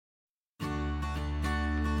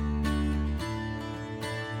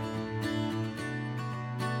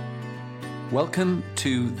Welcome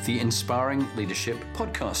to the Inspiring Leadership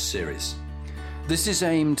podcast series. This is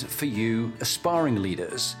aimed for you aspiring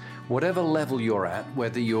leaders, whatever level you're at,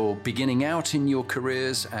 whether you're beginning out in your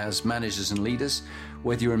careers as managers and leaders,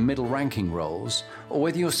 whether you're in middle ranking roles, or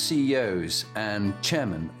whether you're CEOs and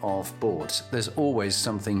chairmen of boards. There's always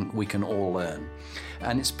something we can all learn.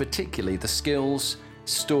 And it's particularly the skills,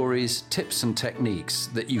 stories, tips and techniques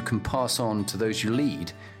that you can pass on to those you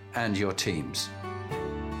lead and your teams.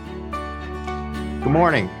 Good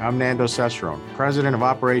morning. I'm Nando Cesarone, President of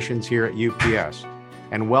Operations here at UPS,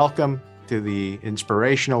 and welcome to the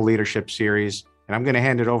Inspirational Leadership Series. And I'm going to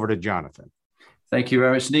hand it over to Jonathan. Thank you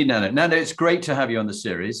very much indeed, Nando. Nando, it's great to have you on the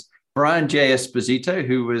series. Brian J. Esposito,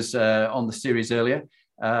 who was on the series earlier,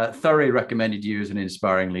 thoroughly recommended you as an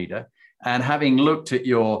inspiring leader. And having looked at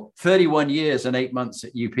your 31 years and 8 months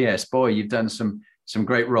at UPS, boy, you've done some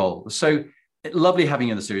great roles. So lovely having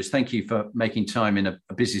you on the series. Thank you for making time in a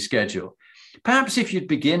busy schedule. Perhaps if you'd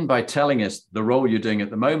begin by telling us the role you're doing at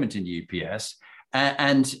the moment in UPS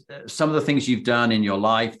and some of the things you've done in your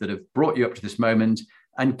life that have brought you up to this moment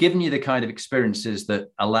and given you the kind of experiences that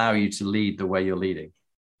allow you to lead the way you're leading.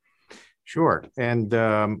 Sure. And,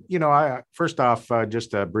 first off,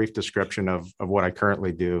 just a brief description of what I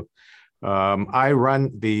currently do. I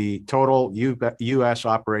run the total U.S.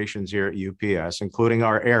 operations here at UPS, including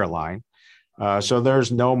our airline. So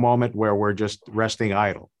there's no moment where we're just resting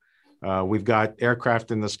idle. We've got aircraft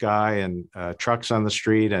in the sky and trucks on the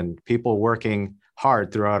street and people working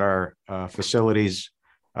hard throughout our facilities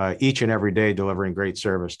each and every day, delivering great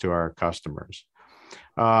service to our customers.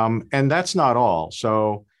 And that's not all.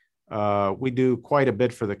 So we do quite a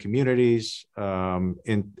bit for the communities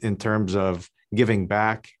in terms of giving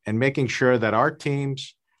back and making sure that our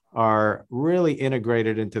teams are really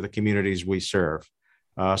integrated into the communities we serve.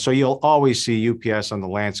 So you'll always see UPS on the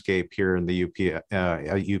landscape here in the UPS.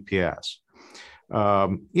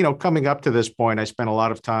 Coming up to this point, I spent a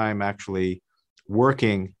lot of time actually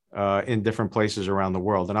working in different places around the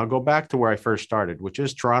world. And I'll go back to where I first started, which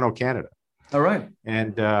is Toronto, Canada. All right.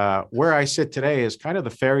 And where I sit today is kind of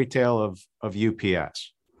the fairy tale of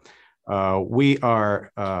UPS. We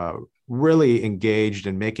are really engaged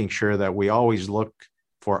in making sure that we always look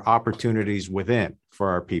for opportunities within for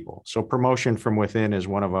our people. So promotion from within is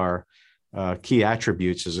one of our key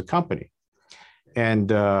attributes as a company.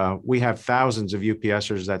 And we have thousands of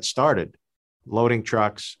UPSers that started loading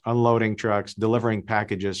trucks, unloading trucks, delivering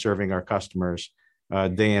packages, serving our customers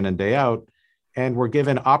day in and day out. And we're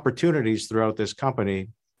given opportunities throughout this company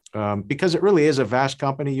because it really is a vast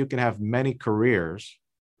company. You can have many careers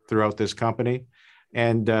throughout this company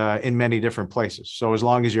and in many different places. So as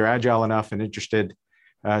long as you're agile enough and interested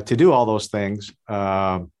to do all those things,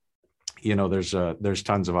 there's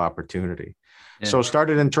tons of opportunity. Yeah. So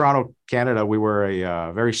started in Toronto, Canada. We were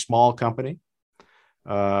a very small company.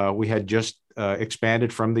 We had just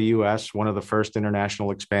expanded from the U.S., one of the first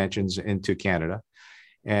international expansions into Canada.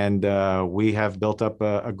 And we have built up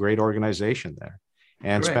a great organization there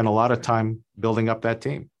and spent a lot of time building up that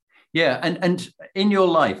team. Yeah. And in your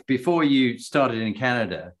life, before you started in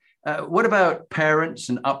Canada, what about parents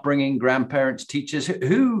and upbringing, grandparents, teachers?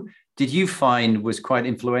 Who did you find was quite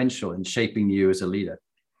influential in shaping you as a leader?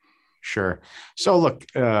 Sure. So look,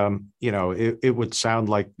 it would sound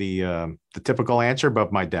like the typical answer,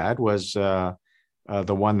 but my dad was the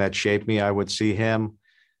one that shaped me. I would see him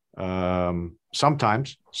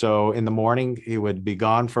sometimes. So in the morning, he would be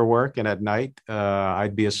gone for work, and at night,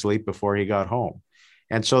 I'd be asleep before he got home.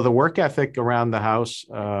 And so the work ethic around the house,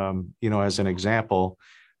 as an example,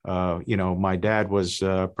 my dad was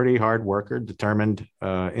a pretty hard worker, determined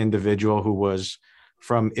individual who was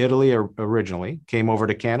from Italy originally, came over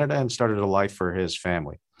to Canada and started a life for his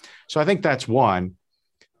family. So I think that's one.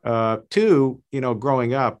 Two,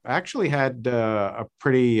 growing up, I actually had a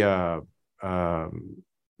pretty,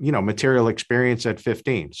 material experience at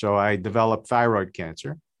 15. So I developed thyroid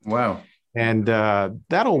cancer. Wow. And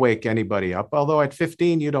that'll wake anybody up. Although at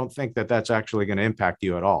 15, you don't think that that's actually going to impact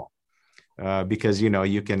you at all. Because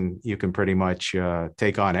you can pretty much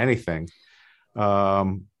take on anything,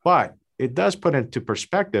 but it does put into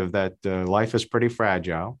perspective that life is pretty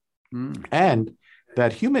fragile, and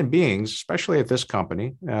that human beings, especially at this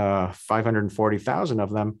company, 540,000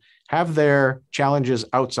 of them, have their challenges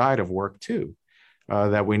outside of work too,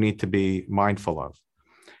 that we need to be mindful of.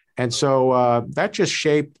 And so that just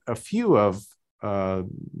shaped a few of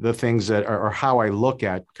the things that are how I look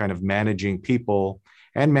at kind of managing people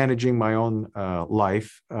and managing my own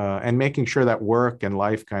life and making sure that work and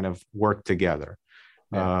life kind of work together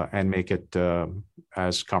and make it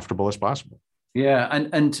as comfortable as possible. Yeah,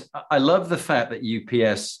 and I love the fact that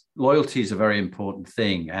UPS loyalty is a very important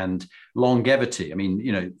thing, and longevity. I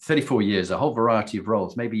mean, 34 years, a whole variety of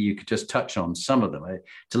roles. Maybe you could just touch on some of them.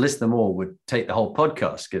 To list them all would take the whole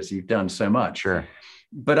podcast because you've done so much. Sure.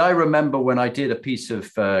 But I remember when I did a piece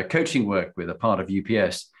of coaching work with a part of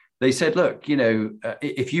UPS, they said, look,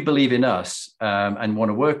 if you believe in us and want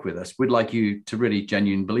to work with us, we'd like you to really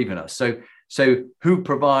genuinely believe in us. So who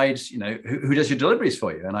provides, who does your deliveries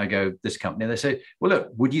for you? And I go, this company. And they say, well,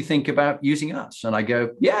 look, would you think about using us? And I go,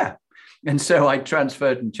 yeah. And so I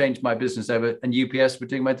transferred and changed my business over, and UPS were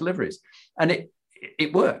doing my deliveries. And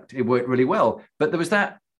it worked. It worked really well. But there was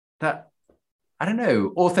that I don't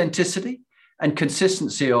know, authenticity and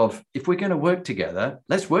consistency of, if we're going to work together,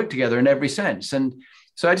 let's work together in every sense. And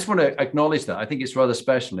so I just want to acknowledge that. I think it's rather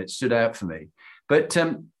special. It stood out for me. But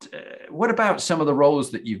what about some of the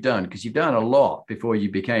roles that you've done? Because you've done a lot before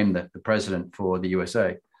you became the president for the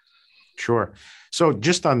USA. Sure. So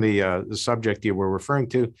just on the subject you were referring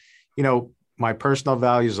to, my personal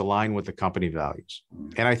values align with the company values.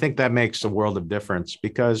 And I think that makes a world of difference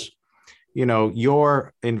because,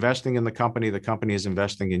 you're investing in the company is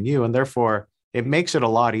investing in you. And therefore, it makes it a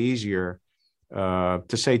lot easier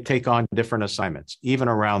to say, take on different assignments, even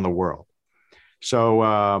around the world.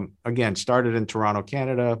 So again, started in Toronto,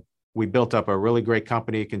 Canada. We built up a really great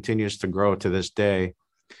company, continues to grow to this day.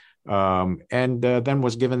 And then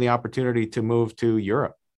was given the opportunity to move to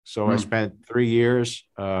Europe. So I spent 3 years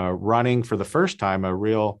running for the first time a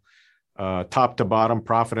real top to bottom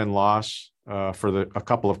profit and loss for a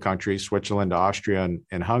couple of countries, Switzerland, Austria,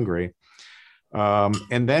 and Hungary.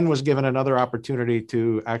 And then was given another opportunity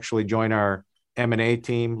to actually join our M&A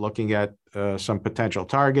team, looking at some potential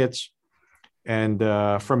targets. And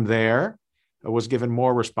from there, I was given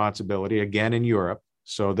more responsibility again in Europe.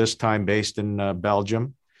 So this time based in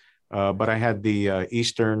Belgium. But I had the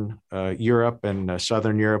Eastern Europe and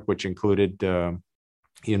Southern Europe, which included,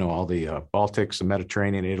 all the Baltics, the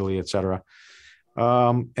Mediterranean, Italy, et cetera.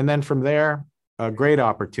 And then from there, a great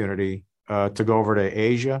opportunity to go over to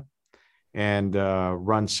Asia and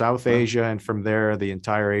run South Asia. And from there, the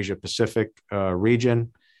entire Asia Pacific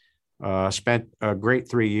region. Spent a great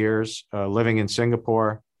 3 years living in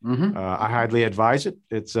Singapore. I highly advise it.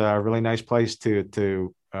 It's a really nice place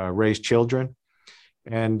to raise children.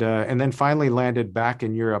 And then finally landed back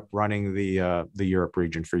in Europe running the Europe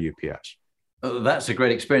region for UPS. Oh, that's a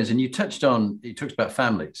great experience. And you talked about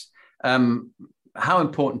families. How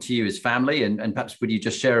important to you is family? And perhaps would you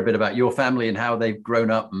just share a bit about your family and how they've grown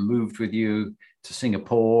up and moved with you to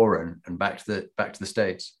Singapore and back to the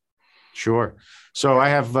States? Sure. So I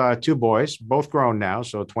have 2 boys, both grown now,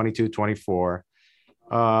 so 22, 24.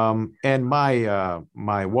 And my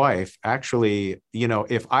wife actually,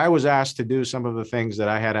 if I was asked to do some of the things that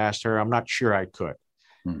I had asked her, I'm not sure I could.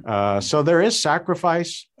 So there is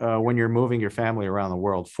sacrifice when you're moving your family around the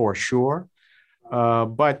world for sure.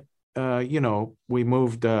 But we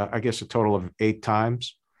moved, I guess, a total of 8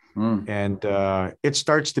 times. And it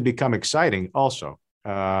starts to become exciting also.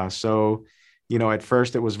 So at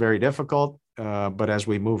first it was very difficult, but as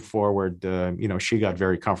we moved forward, she got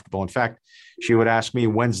very comfortable. In fact, she would ask me,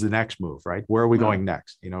 when's the next move, right? Where are we going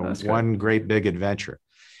next? One great big adventure.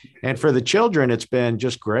 And for the children, it's been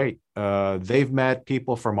just great. They've met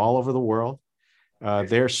people from all over the world.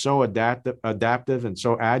 They're so adaptive and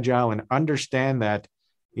so agile, and understand that,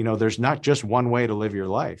 there's not just one way to live your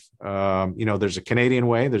life. There's a Canadian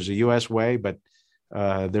way, there's a US way, but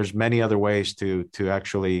there's many other ways to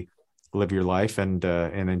actually live your life and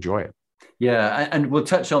enjoy it. Yeah, and we'll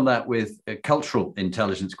touch on that with a cultural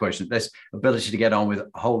intelligence question. This ability to get on with a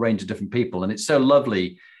whole range of different people. And it's so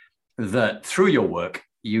lovely that through your work,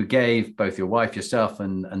 you gave both your wife, yourself,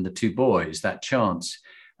 and the 2 boys that chance.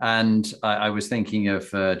 And I was thinking of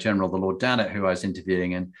General the Lord Dannatt, who I was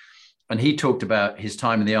interviewing, and he talked about his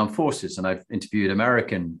time in the armed forces. And I've interviewed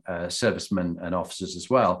American servicemen and officers as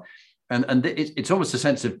well. And it's almost a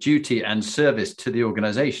sense of duty and service to the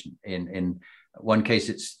organization. In one case,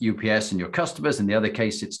 it's UPS and your customers. In the other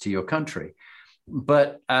case, it's to your country.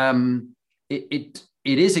 But it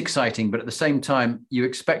is exciting. But at the same time, you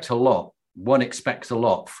expect a lot. One expects a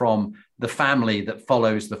lot from the family that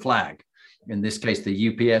follows the flag. In this case,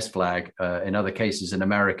 the UPS flag. In other cases, an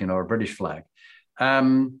American or a British flag.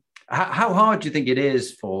 How hard do you think it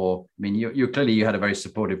is for? I mean, you clearly you had a very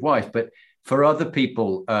supportive wife, but for other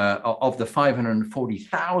people, of the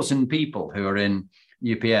 540,000 people who are in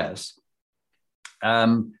UPS,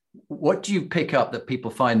 what do you pick up that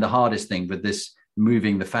people find the hardest thing with this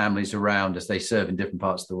moving the families around as they serve in different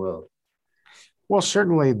parts of the world? Well,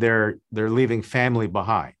 certainly they're leaving family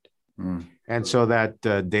behind. And so that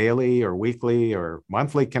daily or weekly or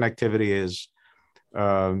monthly connectivity is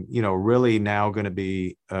really now going to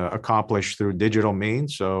be accomplished through digital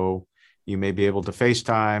means. So you may be able to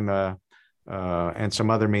FaceTime and some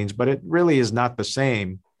other means, but it really is not the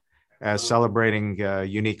same as celebrating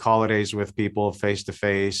unique holidays with people face to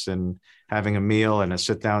face and having a meal and a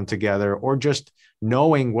sit down together, or just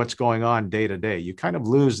knowing what's going on day to day. You kind of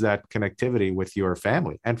lose that connectivity with your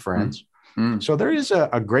family and friends. Mm. So there is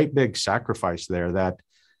a great big sacrifice there that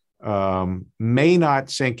may not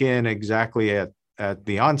sink in exactly at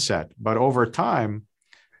the onset, but over time,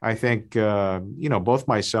 I think, both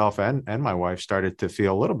myself and my wife started to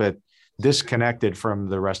feel a little bit disconnected from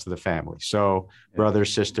the rest of the family. So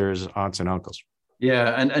brothers, sisters, aunts, and uncles.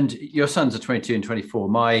 Yeah. And your sons are 22 and 24.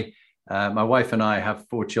 My wife and I have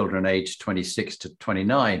 4 children aged 26 to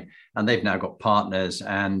 29, and they've now got partners.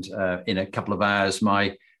 And in a couple of hours,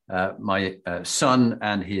 my son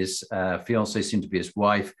and his fiance, soon to be his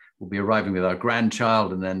wife, will be arriving with our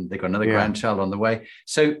grandchild, and then they've got another grandchild on the way.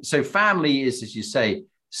 So family is, as you say,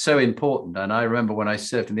 so important. And I remember when I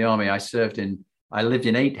served in the army, I lived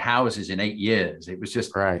in 8 houses in 8 years. It was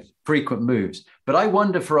just frequent moves. But I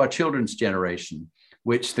wonder for our children's generation,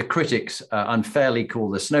 which the critics unfairly call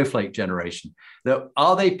the snowflake generation, that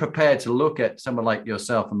are they prepared to look at someone like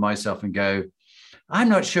yourself and myself and go, I'm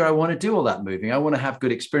not sure I want to do all that moving. I want to have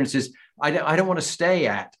good experiences. I don't want to stay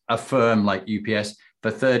at a firm like UPS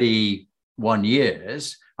for 31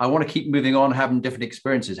 years. I want to keep moving on, having different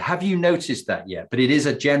experiences. Have you noticed that yet? But it is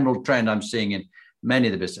a general trend I'm seeing in many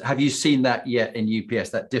of the business. Have you seen that yet in UPS,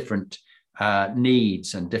 that different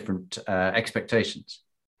needs and different expectations?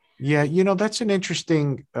 Yeah, that's an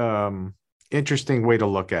interesting way to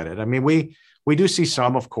look at it. I mean, we do see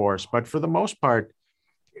some, of course, but for the most part,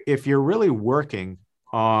 if you're really working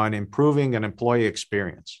on improving an employee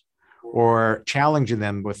experience or challenging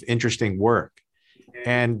them with interesting work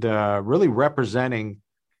and really representing,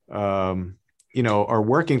 or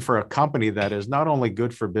working for a company that is not only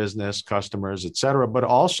good for business, customers, et cetera, but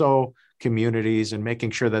also communities, and making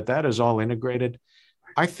sure that that is all integrated,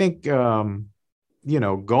 I think, going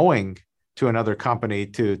to another company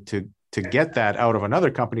to get that out of another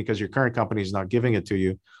company because your current company is not giving it to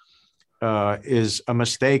you, is a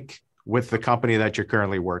mistake with the company that you're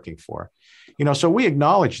currently working for. So we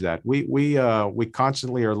acknowledge that. We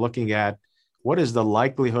constantly are looking at what is the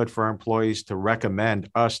likelihood for our employees to recommend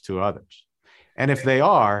us to others. And if they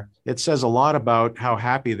are, it says a lot about how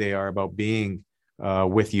happy they are about being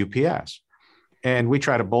with UPS. And we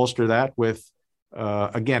try to bolster that with,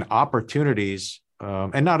 again, opportunities.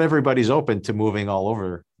 And not everybody's open to moving all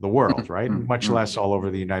over the world, right? Much less all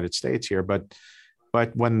over the United States here. But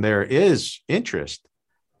when there is interest,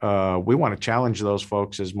 we want to challenge those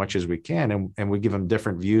folks as much as we can. And we give them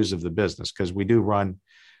different views of the business, because we do run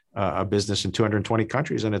a business in 220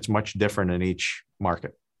 countries, and it's much different in each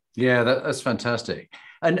market. Yeah, that's fantastic.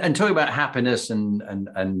 And talking about happiness and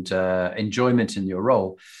enjoyment in your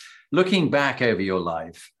role, looking back over your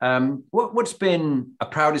life, what's been a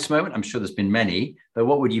proudest moment? I'm sure there's been many, but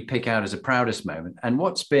what would you pick out as a proudest moment? And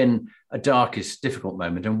what's been a darkest, difficult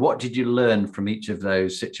moment? And what did you learn from each of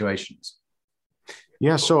those situations?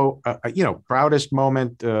 Yeah, so, proudest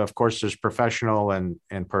moment, of course, there's professional and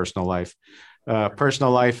personal life.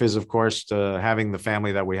 Personal life is, of course, having the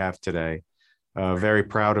family that we have today. Very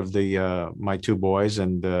proud of my 2 boys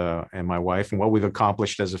and my wife and what we've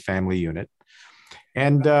accomplished as a family unit.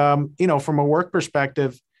 And, from a work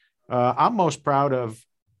perspective, I'm most proud of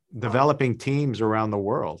developing teams around the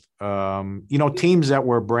world, teams that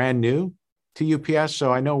were brand new to UPS.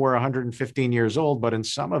 So I know we're 115 years old, but in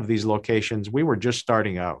some of these locations, we were just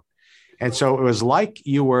starting out. And so it was like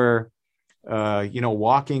you were,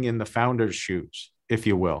 walking in the founder's shoes, if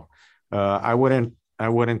you will. I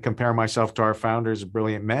wouldn't compare myself to our founder as a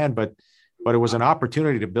brilliant man, but it was an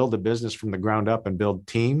opportunity to build a business from the ground up and build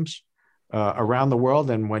teams around the world.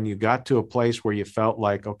 And when you got to a place where you felt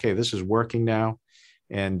like, okay, this is working now,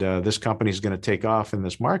 and this company is going to take off in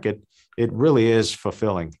this market, it really is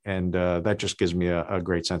fulfilling. And that just gives me a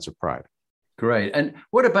great sense of pride. Great. And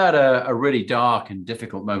what about a really dark and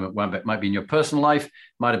difficult moment? One that might be in your personal life,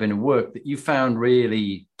 might have been in work, that you found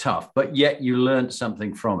really tough, but yet you learned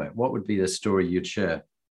something from it. What would be the story you'd share?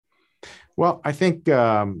 Well, I think,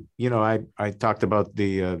 I talked about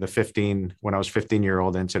the when I was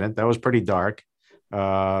 15-year-old incident. That was pretty dark.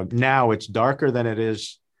 Now it's darker than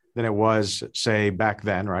it was, say, back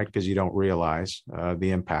then, right? Because you don't realize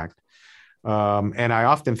the impact. And I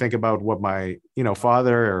often think about what my,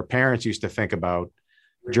 father or parents used to think about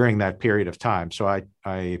during that period of time. So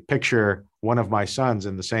I picture one of my sons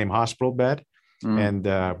in the same hospital bed, and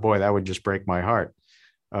boy, that would just break my heart.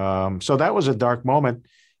 So that was a dark moment.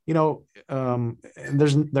 There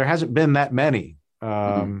hasn't been that many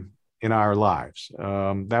in our lives.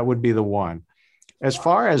 That would be the one. As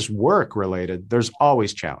far as work related, there's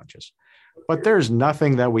always challenges, but there's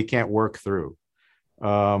nothing that we can't work through.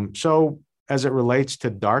 So as it relates to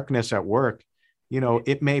darkness at work,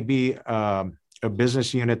 it may be a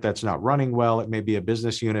business unit that's not running well. It may be a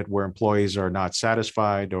business unit where employees are not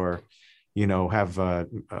satisfied or,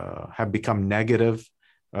 have become negative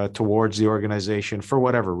towards the organization for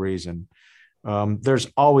whatever reason. There's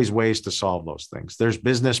always ways to solve those things. There's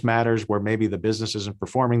business matters where maybe the business isn't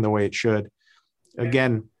performing the way it should.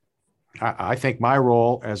 Again, I think my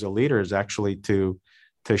role as a leader is actually to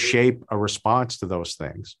shape a response to those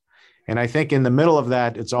things. And I think in the middle of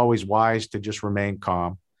that, it's always wise to just remain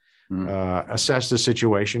calm, assess the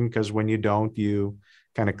situation, because when you don't, you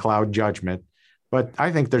kind of cloud judgment. But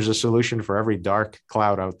I think there's a solution for every dark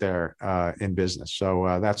cloud out there in business.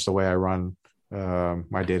 So that's the way I run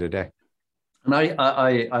my day to day. And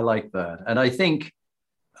I like that. And I think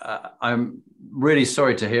I'm really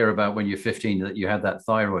sorry to hear about when you're 15 that you had that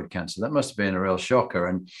thyroid cancer. That must have been a real shocker.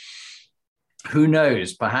 And who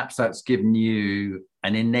knows, perhaps that's given you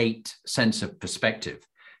an innate sense of perspective.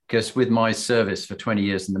 Because with my service for 20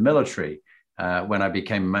 years in the military, when I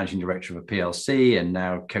became managing director of a PLC and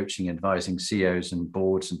now coaching, advising CEOs and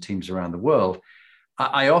boards and teams around the world,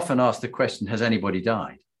 I often ask the question, has anybody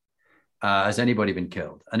died? Has anybody been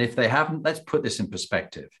killed? And if they haven't, let's put this in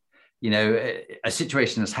perspective. A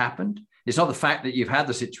situation has happened. It's not the fact that you've had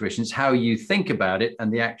the situation, it's how you think about it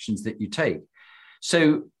and the actions that you take.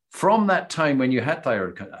 So from that time when you had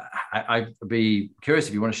thyroid, I'd be curious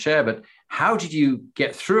if you want to share, but how did you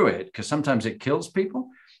get through it? Because sometimes it kills people,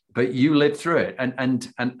 but you lived through it.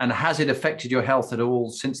 And has it affected your health at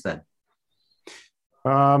all since then?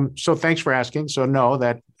 So thanks for asking. So no,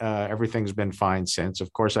 that everything's been fine since.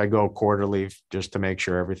 Of course, I go quarterly just to make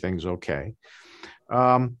sure everything's okay.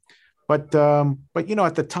 But at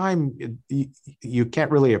the time, you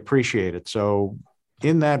can't really appreciate it. So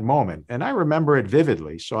in that moment, and I remember it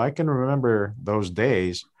vividly, so I can remember those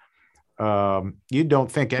days, you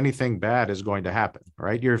don't think anything bad is going to happen,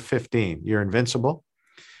 right? You're 15, you're invincible.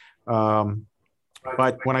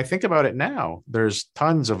 But when I think about it now, there's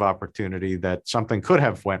tons of opportunity that something could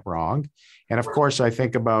have went wrong. And of course, I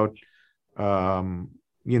think about,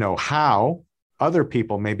 how other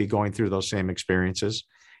people may be going through those same experiences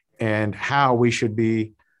and how we should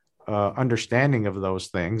be understanding of those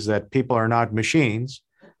things, that people are not machines.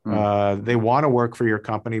 They want to work for your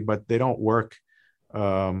company, but they don't work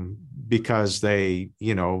because they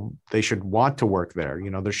should want to work there.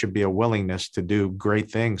 There should be a willingness to do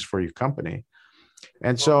great things for your company.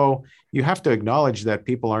 And so you have to acknowledge that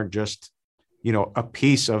people aren't just, a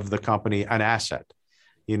piece of the company, an asset.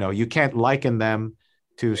 You can't liken them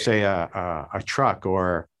to, say, a truck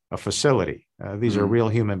or a facility. These are real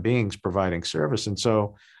human beings providing service. And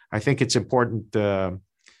so I think it's important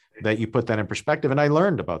that you put that in perspective. And I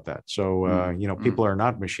learned about that. So, people are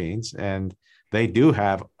not machines, and they do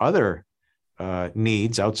have other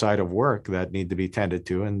needs outside of work that need to be tended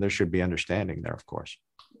to. And there should be understanding there, of course.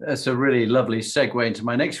 That's a really lovely segue into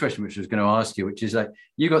my next question, which I was going to ask you, which is like,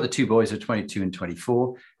 you got the two boys who are 22 and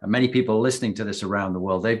 24, and many people listening to this around the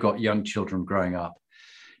world, they've got young children growing up.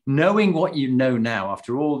 Knowing what you know now,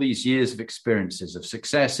 after all these years of experiences, of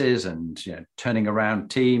successes and turning around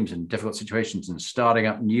teams and difficult situations and starting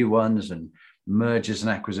up new ones and mergers and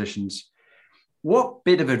acquisitions, what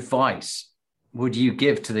bit of advice would you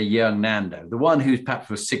give to the young Nando, the one who perhaps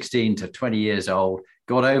was 16 to 20 years old,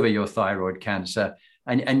 got over your thyroid cancer?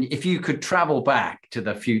 And if you could travel back to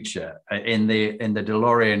the future in the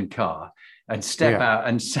DeLorean car and step out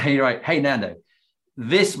and say, right, hey, Nando,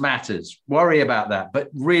 this matters. Worry about that, but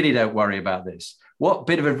really don't worry about this. What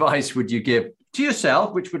bit of advice would you give to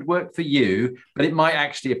yourself, which would work for you, but it might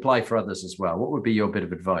actually apply for others as well? What would be your bit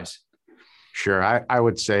of advice? Sure. I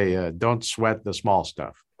would say don't sweat the small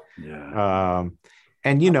stuff. Yeah.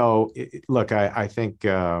 Look, I think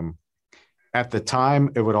at the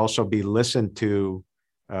time, it would also be listened to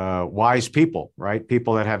wise people, right?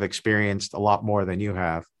 People that have experienced a lot more than you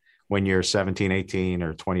have when you're 17, 18,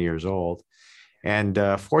 or 20 years old. And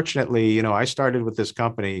fortunately, I started with this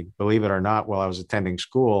company, believe it or not, while I was attending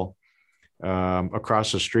school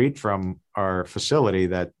across the street from our facility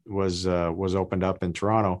that was opened up in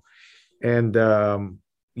Toronto. And,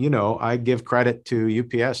 I give credit to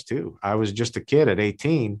UPS too. I was just a kid at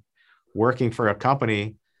 18 working for a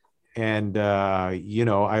company. And,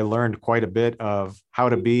 I learned quite a bit of how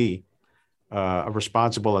to be a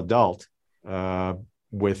responsible adult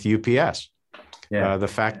with UPS. Yeah. The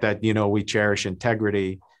fact that, we cherish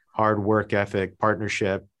integrity, hard work ethic,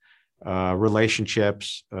 partnership,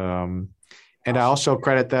 relationships, And I also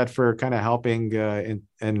credit that for kind of helping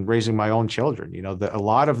in raising my own children. A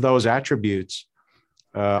lot of those attributes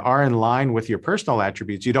are in line with your personal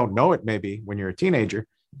attributes. You don't know it maybe when you're a teenager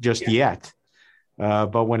just yet.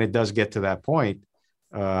 But when it does get to that point,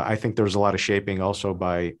 I think there's a lot of shaping also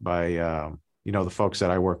by the folks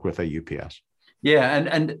that I work with at UPS. Yeah.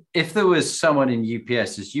 And if there was someone in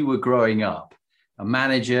UPS as you were growing up, a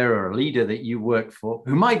manager or a leader that you worked for,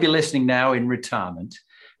 who might be listening now in retirement,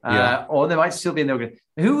 or they might still be in the organization,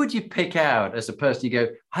 who would you pick out as a person you go,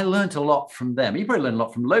 I learned a lot from them? You probably learned a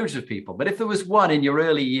lot from loads of people. But if there was one in your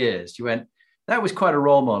early years, you went, that was quite a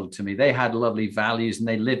role model to me. They had lovely values and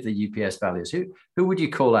they lived the UPS values. Who would you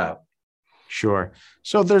call out? Sure.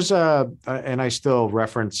 So there's and I still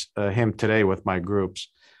reference him today with my groups.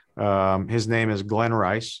 His name is Glenn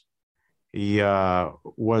Rice. He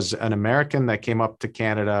was an American that came up to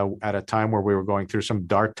Canada at a time where we were going through some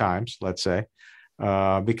dark times, let's say,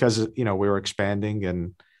 because we were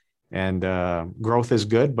expanding and growth is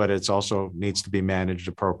good, but it's also needs to be managed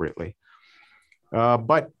appropriately.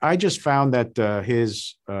 But I just found that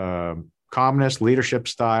his calmness, leadership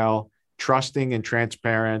style, trusting and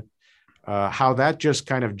transparent, how that just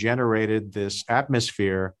kind of generated this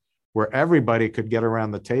atmosphere where everybody could get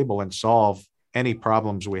around the table and solve any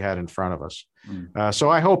problems we had in front of us. So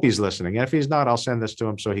I hope he's listening. And if he's not, I'll send this to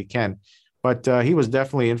him so he can. But he was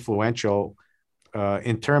definitely influential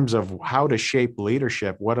in terms of how to shape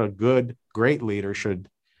leadership, what a great leader should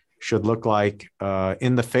look like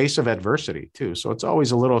in the face of adversity too. So it's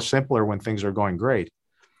always a little simpler when things are going great.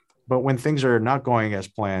 But when things are not going as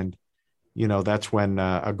planned, that's when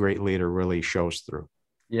a great leader really shows through.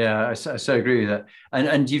 Yeah, I so agree with that.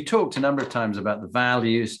 And you've talked a number of times about the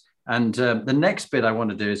values. And the next bit I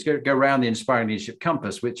want to do is go around the Inspiring Leadership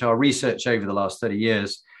Compass, which our research over the last 30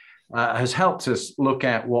 years has helped us look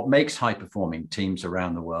at what makes high-performing teams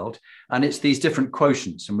around the world. And it's these different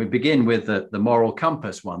quotients. And we begin with the moral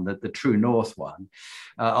compass one, the true north one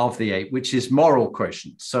of the 8, which is moral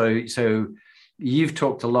quotient. So you've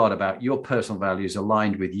talked a lot about your personal values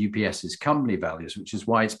aligned with UPS's company values, which is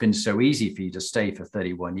why it's been so easy for you to stay for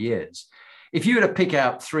 31 years. If you were to pick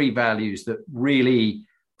out 3 values that really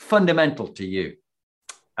fundamental to you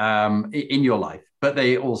in your life, but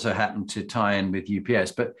they also happen to tie in with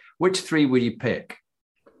UPS, but which 3 would you pick?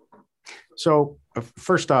 So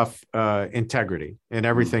first off, integrity in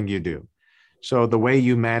everything you do. So the way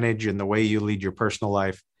you manage and the way you lead your personal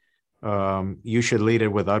life, you should lead it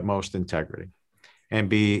with utmost integrity and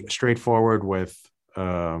be straightforward with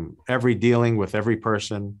every dealing with every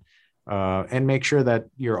person, and make sure that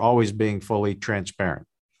you're always being fully transparent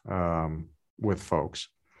with folks.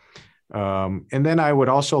 And then I would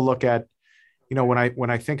also look at, when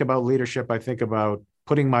I think about leadership, I think about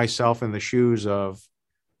putting myself in the shoes of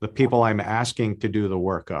the people I'm asking to do the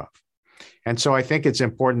work of. And so I think it's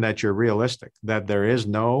important that you're realistic, that there is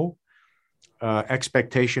no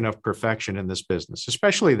expectation of perfection in this business,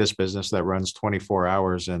 especially this business that runs 24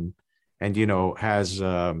 hours and has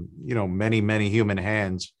many human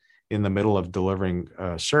hands in the middle of delivering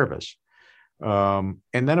service. And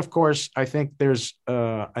then, of course, I think there's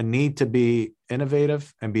a need to be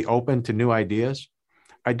innovative and be open to new ideas.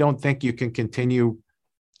 I don't think you can continue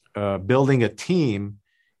building a team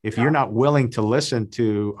if you're not willing to listen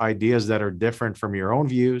to ideas that are different from your own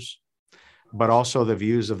views, but also the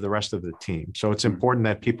views of the rest of the team. So it's important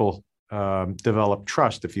that people develop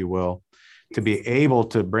trust, if you will, to be able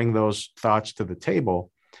to bring those thoughts to the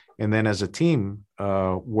table. And then as a team,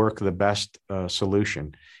 work the best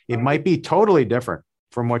solution. It might be totally different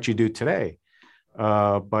from what you do today,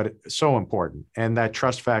 but it's so important. And that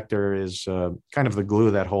trust factor is kind of the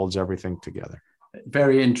glue that holds everything together.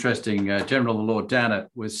 Very interesting. General Lord Dannatt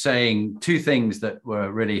was saying 2 things that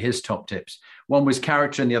were really his top tips. One was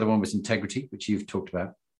character and the other one was integrity, which you've talked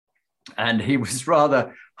about. And he was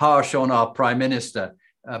rather harsh on our Prime Minister,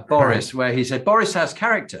 Boris, where he said, Boris has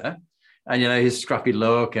character. And, his scruffy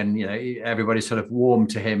look and, everybody sort of warmed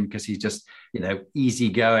to him because he's just,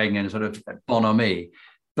 easygoing and sort of bonhomie.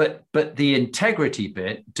 But the integrity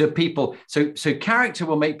bit, do people, so character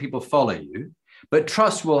will make people follow you, but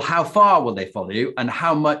trust will, how far will they follow you and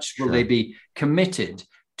how much will they be committed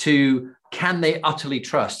to, can they utterly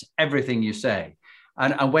trust everything you say?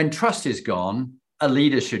 And when trust is gone, a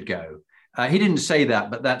leader should go. He didn't say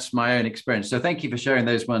that, but that's my own experience. So thank you for sharing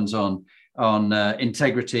those ones on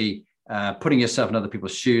integrity, putting yourself in other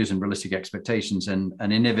people's shoes and realistic expectations and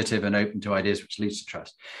innovative and open to ideas, which leads to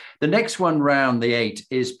trust. The next one round the 8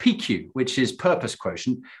 is PQ, which is purpose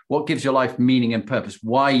quotient. What gives your life meaning and purpose?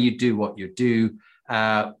 Why you do what you do,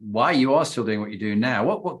 why you are still doing what you do now.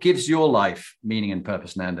 What gives your life meaning and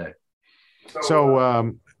purpose, Nando?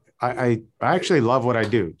 So I actually love what I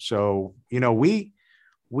do. So, we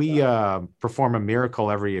perform a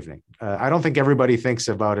miracle every evening. I don't think everybody thinks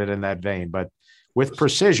about it in that vein, but with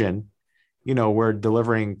precision, we're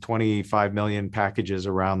delivering 25 million packages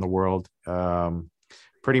around the world,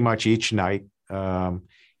 pretty much each night.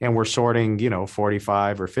 And we're sorting,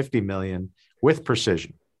 45 or 50 million with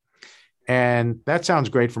precision. And that sounds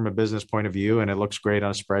great from a business point of view, and it looks great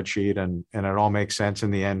on a spreadsheet, and it all makes sense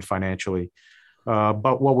in the end financially.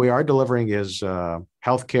 But what we are delivering is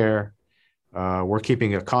healthcare. We're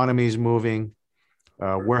keeping economies moving.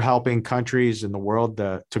 We're helping countries in the world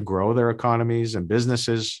to grow their economies and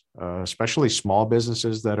businesses, especially small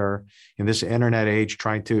businesses that are in this internet age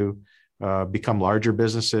trying to become larger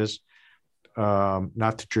businesses,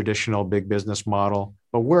 not the traditional big business model.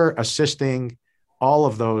 But we're assisting all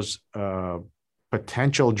of those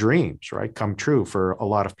potential dreams, right, come true for a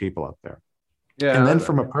lot of people out there. Yeah. And then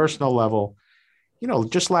from a personal level,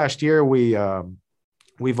 just last year we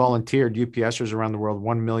volunteered UPSers around the world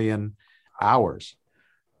 1 million hours,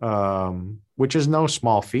 which is no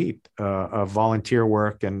small feat of volunteer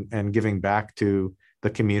work and giving back to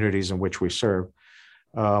the communities in which we serve.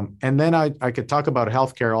 And then I could talk about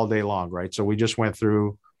healthcare all day long, right? So we just went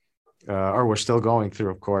through, or we're still going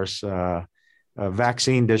through, of course,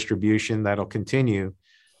 vaccine distribution that'll continue.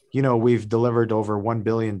 We've delivered over 1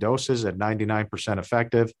 billion doses at 99%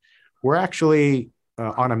 effective. We're actually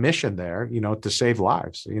on a mission there, to save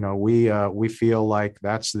lives. We feel like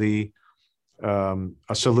that's a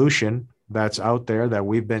solution that's out there that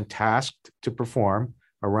we've been tasked to perform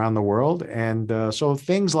around the world. And so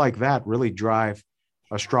things like that really drive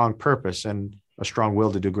a strong purpose and a strong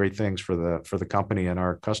will to do great things for the company and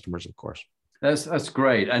our customers, of course. That's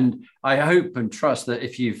great. And I hope and trust that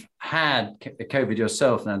if you've had COVID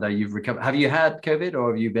yourself, Nando, you've recovered. Have you had COVID,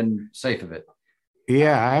 or have you been safe of it?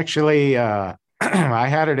 Yeah, actually, I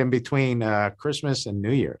had it in between Christmas and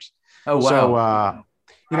New Year's. Oh, wow.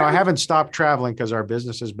 So, I haven't stopped traveling because our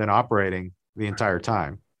business has been operating the entire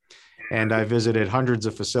time. And I visited hundreds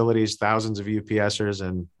of facilities, thousands of UPSers,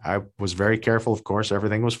 and I was very careful, of course,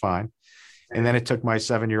 everything was fine. And then it took my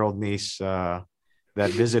 7-year-old niece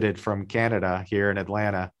that visited from Canada here in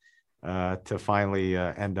Atlanta to finally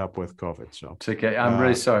end up with COVID. So it's okay. I'm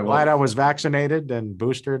really sorry. Glad I was vaccinated and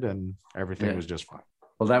boosted, and everything was just fine.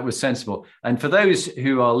 Well, that was sensible. And for those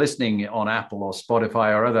who are listening on Apple or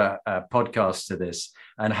Spotify or other podcasts to this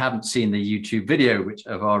and haven't seen the YouTube video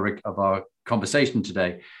of our conversation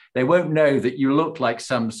today, they won't know that you look like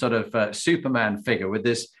some sort of Superman figure with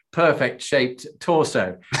this perfect shaped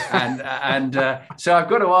torso. And so I've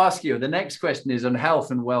got to ask you, the next question is on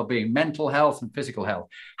health and well-being, mental health and physical health.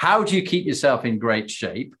 How do you keep yourself in great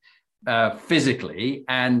shape physically?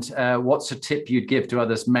 And what's a tip you'd give to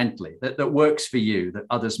others mentally that works for you that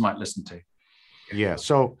others might listen to? Yeah.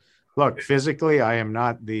 So look, physically, I am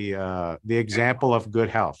not the example of good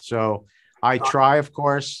health. So I try, of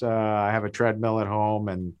course, I have a treadmill at home,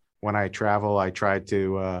 and when I travel, I try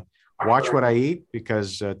to watch what I eat,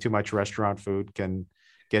 because too much restaurant food can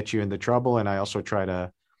get you into trouble. And I also try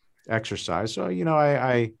to exercise. So,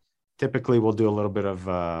 I typically will do a little bit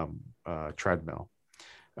of treadmill.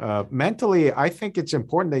 Mentally, I think it's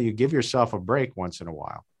important that you give yourself a break once in a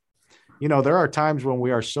while. There are times when we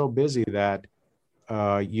are so busy that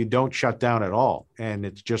you don't shut down at all, and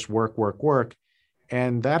it's just work, work, work.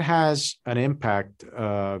 And that has an impact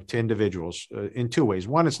to individuals in two ways.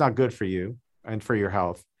 One, it's not good for you and for your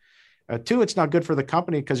health. Two, it's not good for the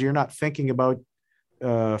company because you're not thinking about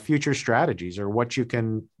future strategies or what you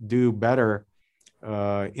can do better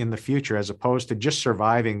in the future, as opposed to just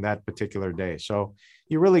surviving that particular day. So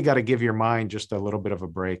you really got to give your mind just a little bit of a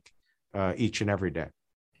break each and every day.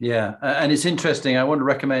 Yeah. And it's interesting. I want to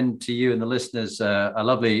recommend to you and the listeners a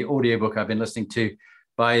lovely audiobook I've been listening to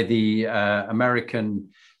by the American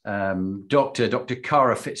doctor, Dr.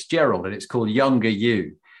 Cara Fitzgerald, and it's called Younger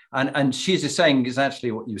You. And she's just saying is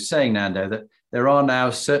actually what you're saying, Nando, that there are now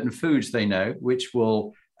certain foods they know which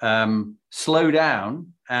will slow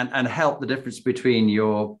down and help the difference between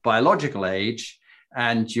your biological age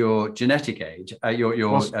and your genetic age,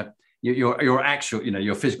 your actual,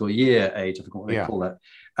 your physical year age, I forgot what they call that.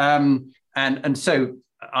 And so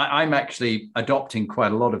I'm actually adopting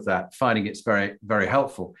quite a lot of that, finding it's very, very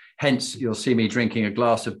helpful. Hence, you'll see me drinking a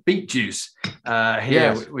glass of beet juice here,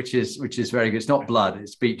 yes, which is very good. It's not blood,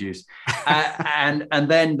 it's beet juice. And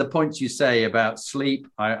then the points you say about sleep,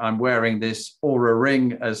 I'm wearing this Aura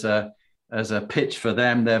Ring as a pitch for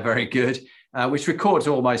them. They're very good, which records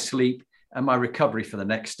all my sleep and my recovery for the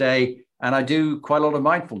next day. And I do quite a lot of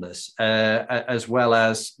mindfulness, as well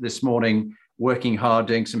as this morning, working hard,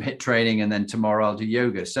 doing some HIIT training, and then tomorrow I'll do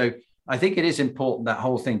yoga. So I think it is important, that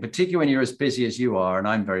whole thing, particularly when you're as busy as you are, and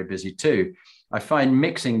I'm very busy too. I find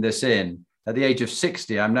mixing this in at the age of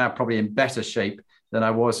 60, I'm now probably in better shape than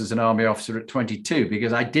I was as an army officer at 22,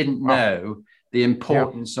 because I didn't know the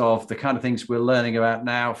importance of the kind of things we're learning about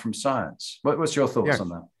now from science. What's your thoughts on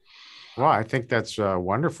that? Well, I think that's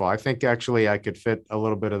wonderful. I think actually I could fit a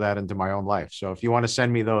little bit of that into my own life. So if you want to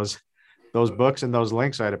send me those books and those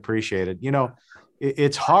links, I'd appreciate it. You know,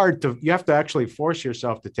 it's hard you have to actually force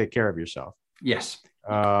yourself to take care of yourself. Yes.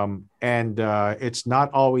 It's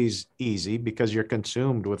not always easy because you're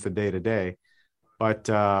consumed with the day to day, but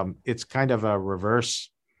it's kind of a reverse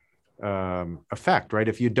effect, right?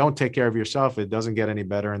 If you don't take care of yourself, it doesn't get any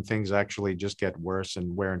better, and things actually just get worse,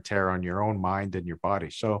 and wear and tear on your own mind and your body.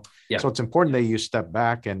 So it's important that you step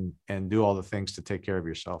back and do all the things to take care of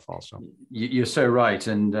yourself also. You're so right.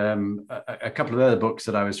 And a couple of other books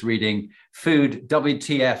that I was reading, Food,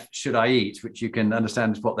 WTF Should I Eat, which you can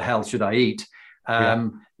understand what the hell should I eat,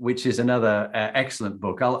 which is another excellent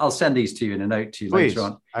book. I'll send these to you in a note to you later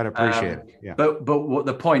on. I'd appreciate it. Yeah. But what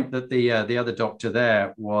the point that the other doctor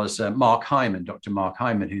there was Mark Hyman, Dr. Mark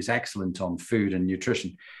Hyman, who's excellent on food and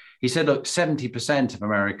nutrition. He said, look, 70% of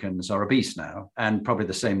Americans are obese now, and probably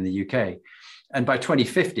the same in the UK. And by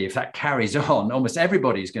 2050, if that carries on, almost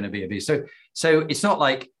everybody's going to be obese. So it's not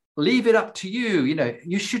like, leave it up to you. You know,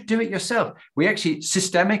 you should do it yourself. We actually,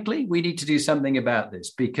 systemically, we need to do something about this,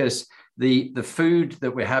 because the food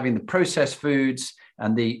that we're having, the processed foods,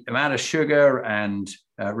 and the amount of sugar and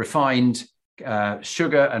refined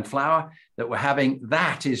sugar and flour that we're having,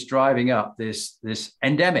 that is driving up this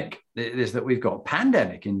endemic, that we've got,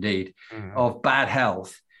 pandemic indeed, of bad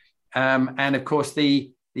health. And of course,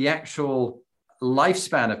 the actual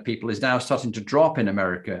lifespan of people is now starting to drop in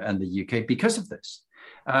America and the UK because of this.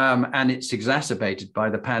 And it's exacerbated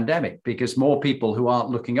by the pandemic, because more people who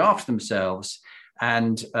aren't looking after themselves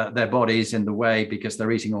and their bodies in the way, because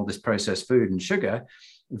they're eating all this processed food and sugar,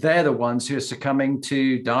 they're the ones who are succumbing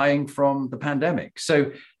to dying from the pandemic.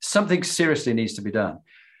 So something seriously needs to be done.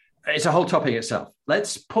 It's a whole topic itself.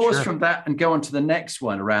 Let's pause from that and go on to the next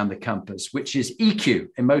one around the compass, which is EQ,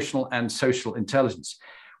 emotional and social intelligence.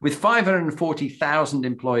 With 540,000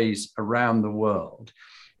 employees around the world,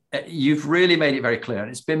 you've really made it very clear,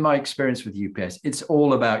 and it's been my experience with UPS, it's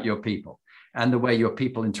all about your people and the way your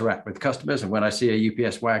people interact with customers. And when I see a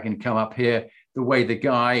UPS wagon come up here, the way the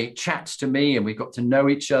guy chats to me and we got to know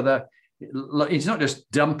each other, he's not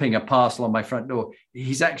just dumping a parcel on my front door,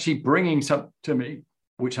 he's actually bringing something to me,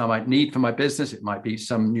 which I might need for my business. It might be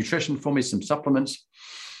some nutrition for me, some supplements.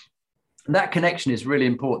 And that connection is really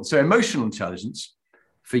important. So emotional intelligence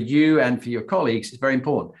for you and for your colleagues is very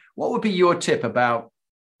important. What would be your tip about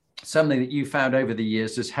something that you found over the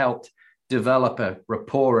years has helped develop a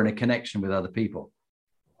rapport and a connection with other people?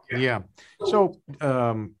 Yeah. So,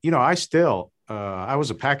 I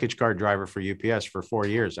was a package car driver for UPS for 4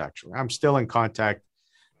 years, actually. I'm still in contact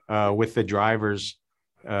with the drivers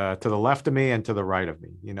to the left of me and to the right of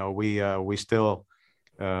me. You know, we still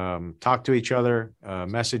talk to each other,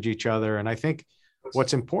 message each other. And I think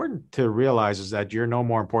what's important to realize is that you're no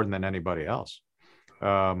more important than anybody else.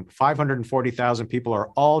 540,000 people are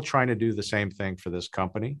all trying to do the same thing for this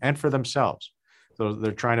company and for themselves. So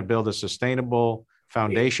they're trying to build a sustainable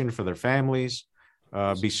foundation for their families,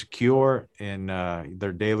 be secure in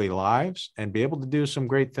their daily lives, and be able to do some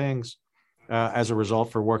great things as a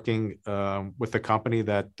result for working with a company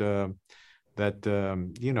that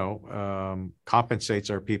compensates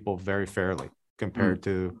our people very fairly compared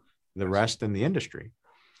to the rest in the industry.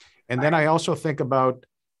 And then I also think about,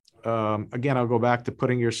 again, I'll go back to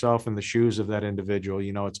putting yourself in the shoes of that individual.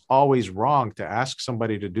 You know, it's always wrong to ask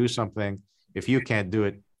somebody to do something if you can't do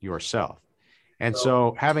it yourself. And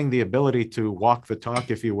so having the ability to walk the talk,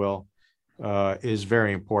 if you will, is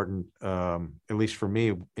very important, at least for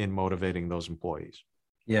me, in motivating those employees.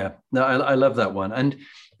 Yeah, no, I love that one. And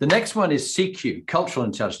the next one is CQ, Cultural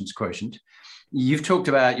Intelligence Quotient. You've talked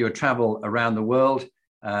about your travel around the world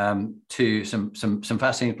to some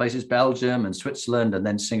fascinating places, Belgium and Switzerland, and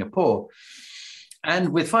then Singapore. And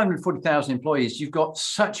with 540,000 employees, you've got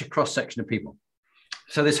such a cross-section of people.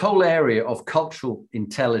 So this whole area of cultural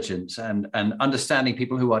intelligence and understanding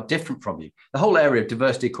people who are different from you, the whole area of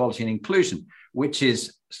diversity, equality, and inclusion, which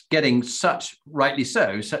is getting rightly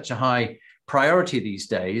so, such a high priority these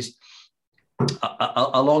days,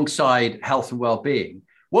 alongside health and well-being.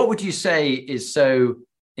 What would you say is so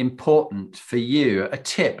important for you, a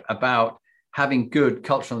tip about having good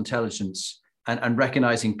cultural intelligence and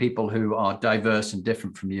recognizing people who are diverse and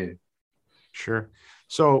different from you? Sure.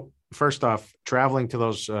 So first off, traveling to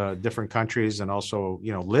those different countries and also,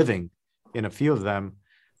 living in a few of them,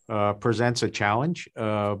 presents a challenge,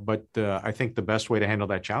 but I think the best way to handle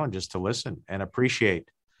that challenge is to listen and appreciate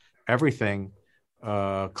everything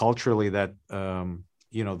culturally that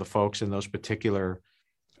the folks in those particular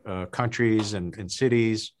countries and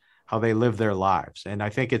cities, how they live their lives. And I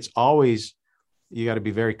think it's always, you got to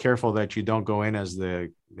be very careful that you don't go in as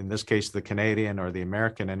in this case, the Canadian or the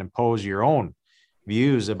American, and impose your own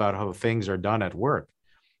views about how things are done at work.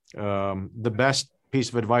 The best piece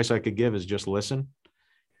of advice I could give is just listen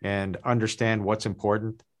and understand what's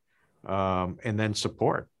important, and then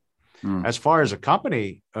support. As far as a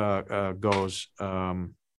company goes,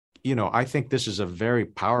 I think this is a very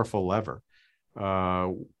powerful lever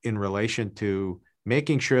in relation to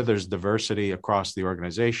making sure there's diversity across the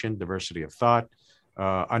organization, diversity of thought,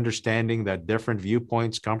 understanding that different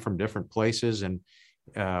viewpoints come from different places. And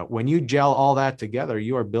when you gel all that together,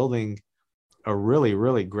 you are building a really,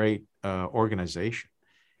 really great organization.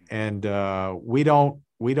 And we don't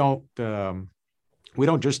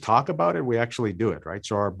just talk about it, we actually do it, right?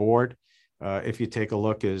 So our board, if you take a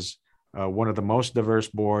look, is one of the most diverse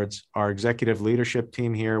boards. Our executive leadership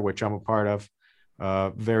team here, which I'm a part of,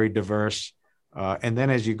 very diverse. And then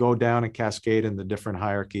as you go down and cascade in the different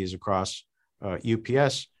hierarchies across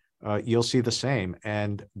UPS, you'll see the same.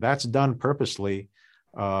 And that's done purposely.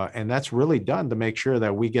 And that's really done to make sure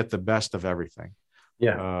that we get the best of everything.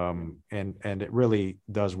 Yeah. And it really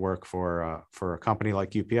does work for a company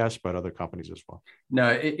like UPS, but other companies as well. No,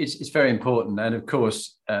 it's very important. And of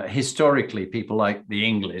course, historically, people like the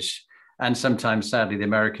English, and sometimes, sadly, the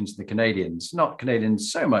Americans and the Canadians, not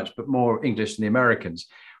Canadians so much, but more English than the Americans,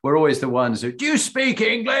 were always the ones who, do you speak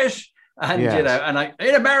English? And, yes.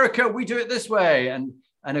 In America, we do it this way. And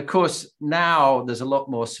of course, now there's a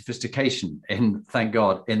lot more sophistication thank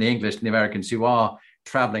God, in the English and the Americans who are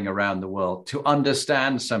traveling around the world to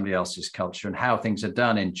understand somebody else's culture and how things are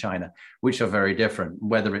done in China, which are very different,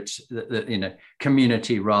 whether it's the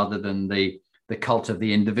community rather than the cult of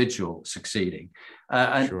the individual succeeding.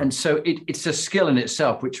 And so it's a skill in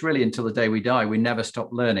itself, which really, until the day we die, we never stop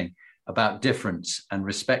learning about difference and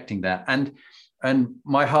respecting that. And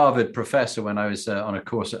my Harvard professor, when I was on a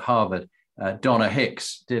course at Harvard, Donna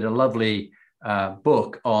Hicks, did a lovely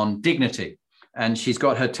book on dignity. And she's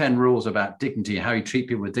got her 10 rules about dignity and how you treat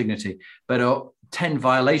people with dignity, but 10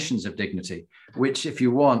 violations of dignity, which if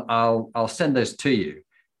you want, I'll send those to you.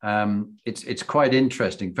 It's quite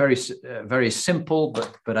interesting, very, very simple,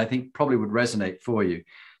 but I think probably would resonate for you.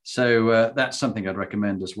 So that's something I'd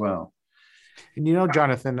recommend as well. And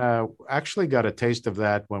Jonathan, actually got a taste of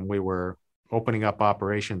that when we were opening up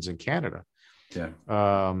operations in Canada. Yeah.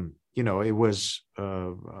 It was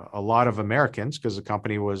a lot of Americans, because the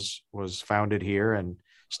company was founded here, and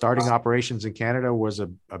starting operations in Canada was a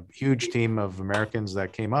huge team of Americans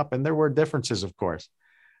that came up, and there were differences, of course.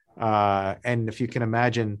 And if you can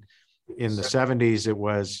imagine, in the 70s, it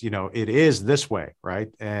was, it is this way, right?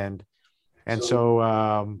 And so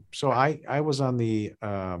I was on the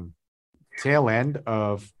tail end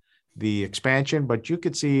of the expansion, but you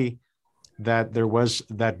could see that there was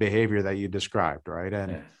that behavior that you described, right?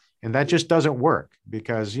 And that just doesn't work,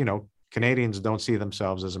 because, Canadians don't see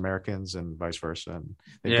themselves as Americans and vice versa. And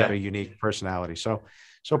they've got a unique personality. So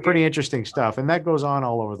pretty interesting stuff. And that goes on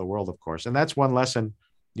all over the world, of course. And that's one lesson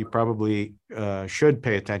you probably should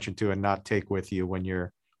pay attention to and not take with you when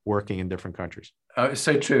you're working in different countries. Oh, it's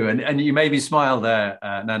so true. And you made me smile there,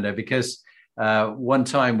 Nando, because one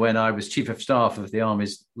time when I was chief of staff of the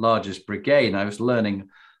Army's largest brigade, and I was learning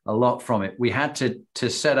a lot from it, we had to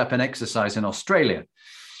set up an exercise in Australia.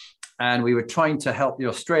 And we were trying to help the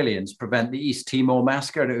Australians prevent the East Timor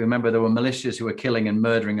massacre. I remember there were militias who were killing and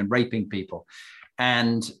murdering and raping people.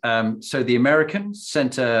 And so the Americans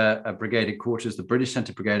sent a brigade headquarters, the British sent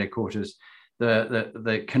a brigade headquarters,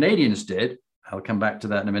 the Canadians did. I'll come back to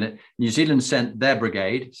that in a minute. New Zealand sent their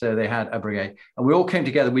brigade, so they had a brigade. And we all came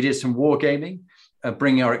together. We did some wargaming,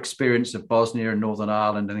 bringing our experience of Bosnia and Northern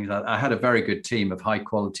Ireland and things like that. I had a very good team of high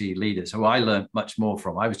quality leaders who I learned much more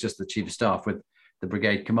from. I was just the chief of staff with the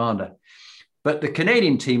brigade commander. But the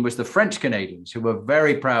Canadian team was the French Canadians, who were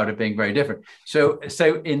very proud of being very different. So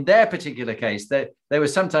in their particular case, they were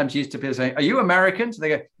sometimes used to people saying, "Are you Americans?" And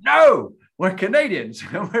they go, "No, we're Canadians.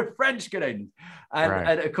 We're French Canadians."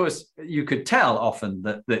 And of course, you could tell often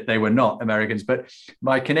that they were not Americans. But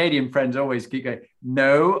my Canadian friends always keep going,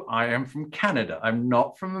 "No, I am from Canada. I'm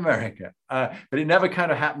not from America." But it never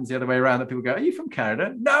kind of happens the other way around, that people go, "Are you from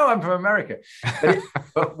Canada?" "No, I'm from America."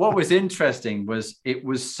 But what was interesting was it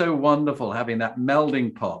was so wonderful having that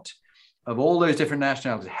melding pot of all those different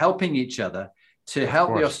nationalities helping each other to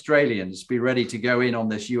help the Australians be ready to go in on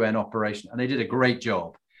this UN operation. And they did a great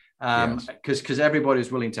job because everybody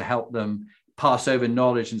was willing to help them, pass over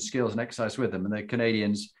knowledge and skills and exercise with them. And the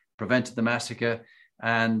Canadians prevented the massacre.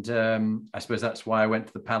 And I suppose that's why I went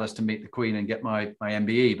to the palace to meet the Queen and get my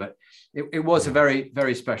MBE. But it was a very,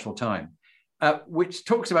 very special time, which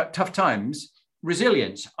talks about tough times,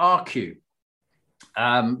 resilience, RQ,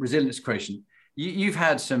 resilience quotient. You've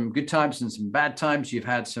had some good times and some bad times. You've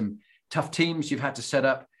had some tough teams you've had to set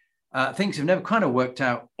up. Things have never kind of worked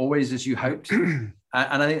out always as you hoped.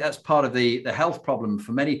 And I think that's part of the health problem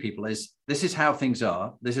for many people is this is how things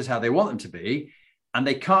are. This is how they want them to be. And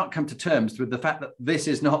they can't come to terms with the fact that this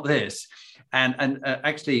is not this. And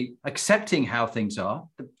actually accepting how things are,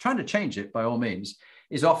 trying to change it by all means,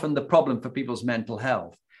 is often the problem for people's mental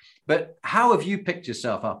health. But how have you picked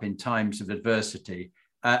yourself up in times of adversity?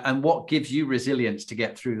 And what gives you resilience to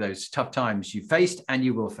get through those tough times you faced and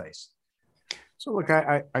you will face? So look,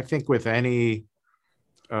 I think with any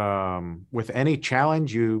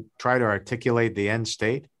challenge, you try to articulate the end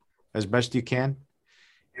state as best you can,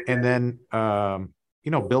 and then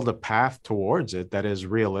build a path towards it that is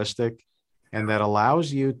realistic and that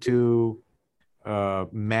allows you to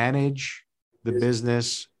manage the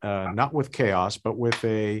business not with chaos, but with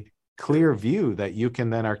a clear view that you can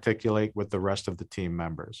then articulate with the rest of the team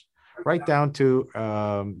members, right down to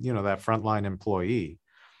that frontline employee.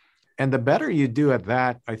 And the better you do at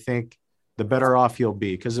that, I think the better off you'll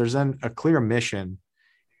be, because there's then a clear mission.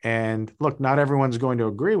 And look, not everyone's going to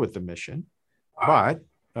agree with the mission, but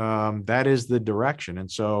that is the direction. And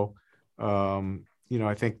so, I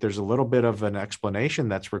think there's a little bit of an explanation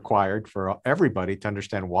that's required for everybody to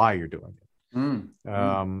understand why you're doing it.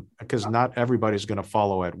 Because not everybody's going to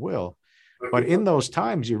follow at will. But in those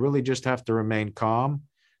times, you really just have to remain calm,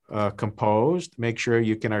 composed, make sure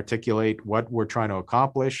you can articulate what we're trying to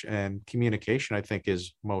accomplish, and communication, I think,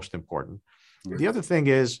 is most important. The other thing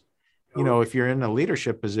is, if you're in a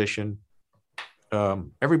leadership position,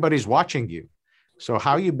 everybody's watching you. So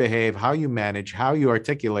how you behave, how you manage, how you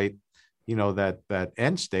articulate, that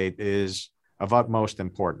end state is of utmost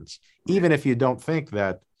importance. Even if you don't think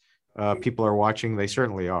that people are watching, they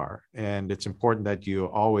certainly are. And it's important that you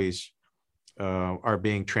always are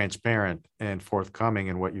being transparent and forthcoming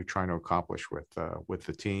in what you're trying to accomplish with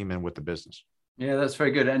the team and with the business. Yeah, that's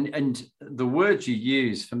very good. And the words you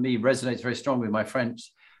use for me resonates very strongly with my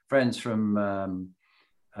friends from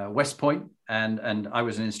West Point, and I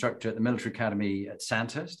was an instructor at the military academy at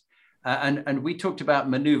Sandhurst, and we talked about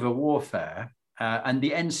maneuver warfare and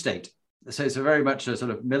the end state. So it's very much a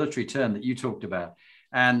sort of military term that you talked about,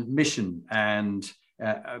 and mission, and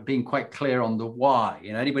being quite clear on the why.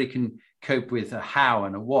 Anybody can cope with a how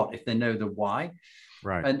and a what if they know the why.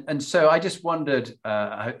 Right. And so I just wondered,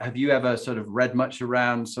 have you ever sort of read much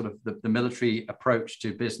around sort of the military approach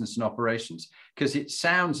to business and operations? Because it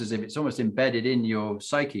sounds as if it's almost embedded in your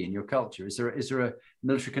psyche, in your culture. Is there a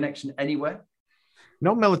military connection anywhere?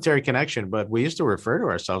 No military connection, but we used to refer to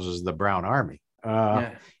ourselves as the Brown Army.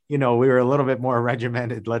 We were a little bit more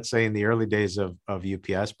regimented, let's say, in the early days of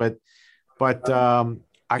UPS. But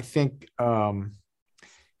I think,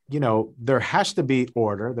 there has to be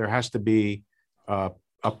order. There has to be a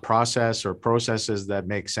process or processes that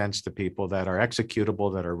make sense to people, that are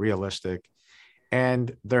executable, that are realistic.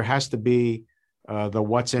 And there has to be the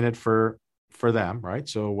what's in it for them, right?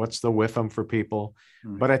 So what's the with them for people?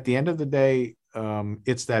 Mm-hmm. But at the end of the day,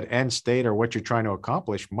 it's that end state, or what you're trying to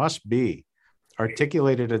accomplish, must be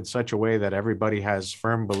articulated in such a way that everybody has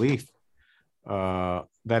firm belief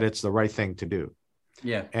that it's the right thing to do.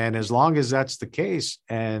 Yeah. And as long as that's the case,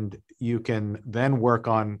 and you can then work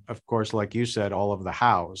on, of course, like you said, all of the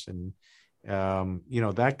hows, and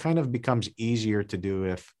that kind of becomes easier to do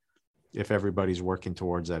if everybody's working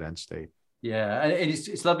towards that end state. Yeah, and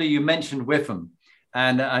it's lovely you mentioned WIFM,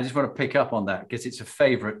 and I just want to pick up on that because it's a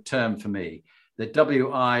favorite term for me. The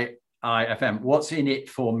WIFM, what's in it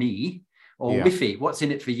for me, or WIFI, what's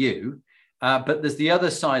in it for you? But there's the other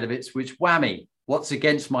side of it, which whammy, what's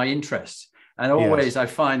against my interests? And always I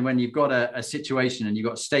find when you've got a situation and you've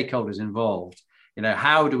got stakeholders involved,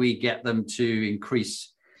 how do we get them to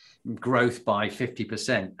increase growth by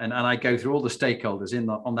 50%? And I go through all the stakeholders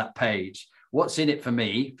on that page. What's in it for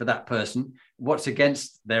me, for that person? What's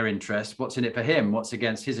against their interest? What's in it for him? What's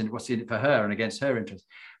against his? What's in it for her and against her interest?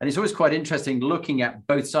 And it's always quite interesting looking at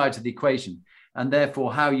both sides of the equation, and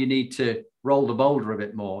therefore how you need to roll the boulder a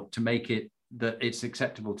bit more to make it that it's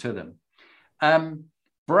acceptable to them.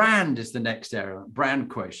 Brand is the next area, brand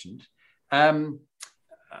quotient.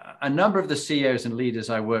 A number of the CEOs and leaders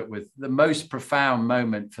I work with, the most profound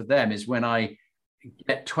moment for them is when I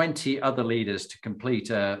get 20 other leaders to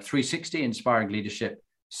complete a 360 Inspiring Leadership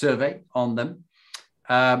survey on them,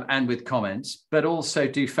 and with comments, but also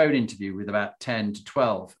do phone interview with about 10 to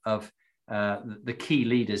 12 of the key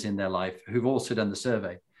leaders in their life who've also done the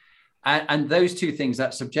survey. And those two things,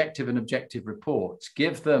 that subjective and objective reports,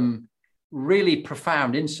 give them really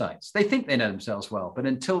profound insights. They think they know themselves well, but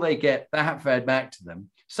until they get that fed back to them,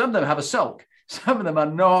 some of them have a sulk. Some of them are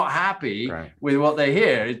not happy with what they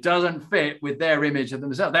hear. It doesn't fit with their image of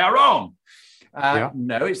themselves. They are wrong.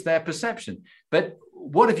 No, it's their perception. But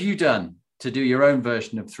what have you done to do your own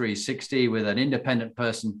version of 360 with an independent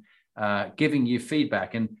person giving you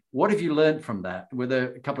feedback? And what have you learned from that? Were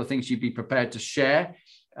there a couple of things you'd be prepared to share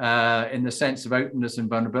in the sense of openness and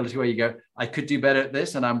vulnerability, where you go, I could do better at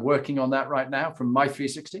this, and I'm working on that right now from my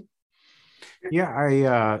 360?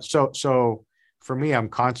 Yeah, so for me, I'm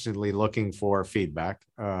constantly looking for feedback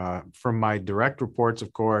from my direct reports,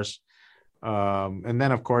 of course, and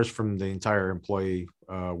then, of course, from the entire employee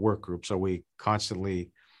work group. So we constantly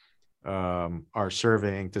are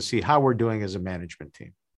surveying to see how we're doing as a management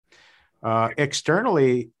team.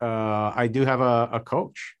 Externally, I do have a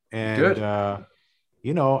coach, and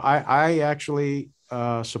I actually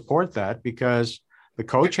support that, because the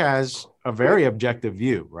coach has a very objective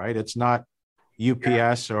view, right? It's not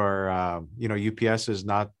UPS or, UPS is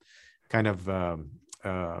not kind of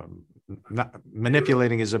not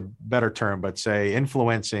manipulating is a better term, but say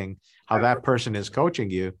influencing how that person is coaching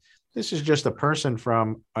you. This is just a person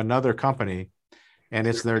from another company, and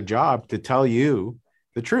it's their job to tell you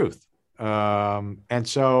the truth. And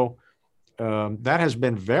so that has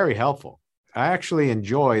been very helpful. I actually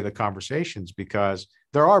enjoy the conversations because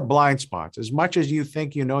there are blind spots. As much as you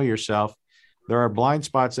think you know yourself, there are blind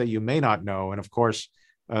spots that you may not know. And of course,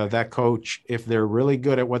 that coach, if they're really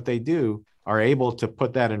good at what they do, are able to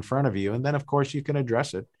put that in front of you. And then, of course, you can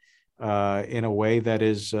address it in a way that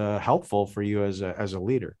is helpful for you as a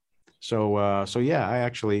leader. So yeah, I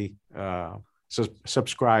actually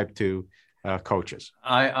subscribe to coaches.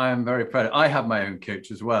 I am very proud. I have my own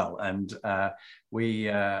coach as well. And we,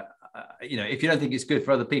 if you don't think it's good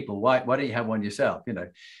for other people, why don't you have one yourself?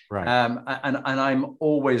 Right. And I'm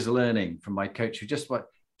always learning from my coach, who just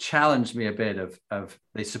challenged me a bit of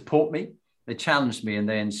they support me, they challenge me, and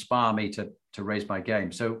they inspire me to raise my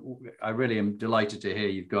game. So I really am delighted to hear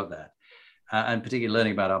you've got that, and particularly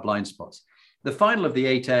learning about our blind spots. The final of the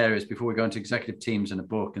 8 areas before we go into executive teams and a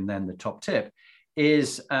book, and then the top tip,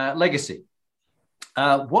 is legacy.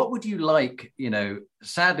 What would you like,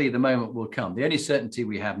 sadly, the moment will come. The only certainty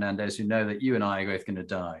we have, Nando, is we know that you and I are both going to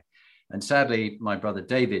die. And sadly, my brother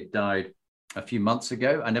David died a few months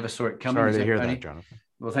ago. I never saw it coming. Sorry to hear that, Jonathan.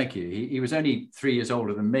 Well, thank you. He was only 3 years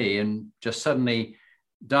older than me, and just suddenly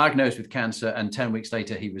diagnosed with cancer. And 10 weeks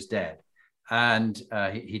later, he was dead. And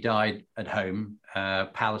he died at home,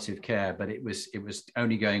 palliative care, but it was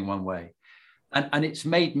only going one way. And it's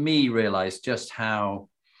made me realize just how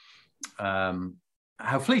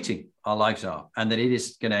fleeting our lives are, and that it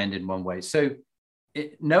is going to end in one way. So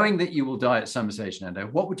knowing that you will die at some stage, Nando,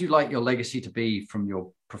 what would you like your legacy to be from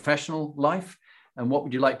your professional life? And what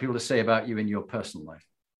would you like people to say about you in your personal life?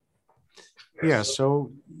 Yeah.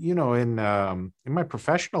 So, in my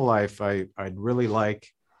professional life, I'd really like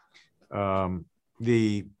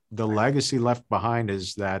the legacy left behind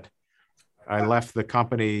is that I left the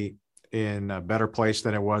company in a better place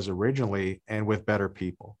than it was originally, and with better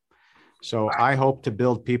people. So I hope to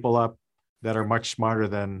build people up that are much smarter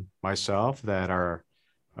than myself, that are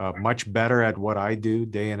much better at what I do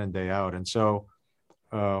day in and day out. And so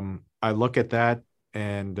I look at that,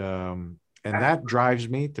 and that drives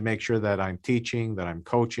me to make sure that I'm teaching, that I'm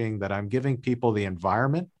coaching, that I'm giving people the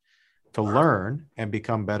environment to learn and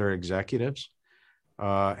become better executives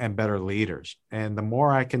and better leaders. And the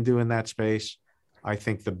more I can do in that space, I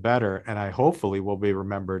think the better. And I hopefully will be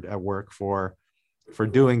remembered at work for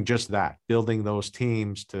doing just that, building those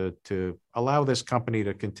teams to allow this company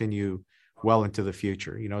to continue well into the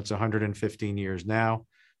future. It's 115 years now.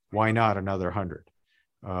 Why not another 100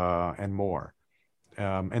 and more?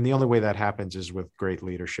 And the only way that happens is with great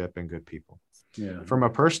leadership and good people. Yeah. From a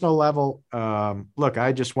personal level, look,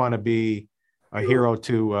 I just want to be a hero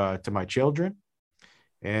to my children.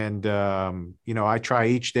 And, I try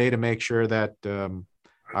each day to make sure that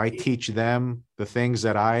I teach them the things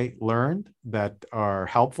that I learned that are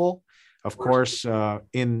helpful. Of course,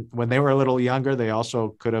 when they were a little younger, they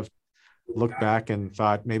also could have looked back and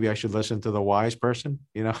thought, maybe I should listen to the wise person,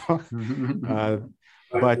 but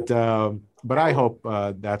I hope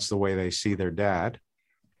that's the way they see their dad.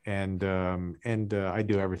 And I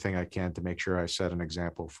do everything I can to make sure I set an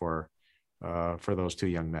example for those two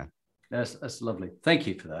young men. That's lovely. Thank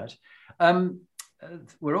you for that.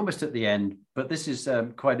 We're almost at the end, but this is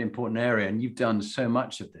quite an important area, and you've done so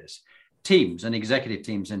much of this. Teams, and executive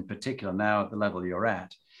teams in particular, now at the level you're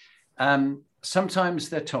at, sometimes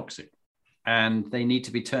they're toxic. and they need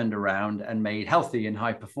to be turned around and made healthy and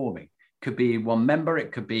high performing. Could be one member,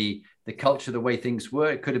 it could be the culture, the way things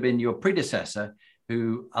were, it could have been your predecessor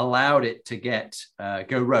who allowed it to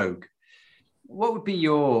go rogue. What would be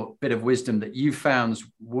your bit of wisdom that you found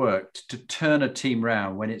worked to turn a team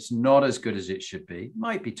around when it's not as good as it should be? It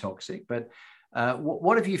might be toxic, but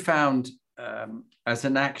what have you found as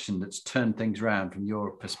an action that's turned things around from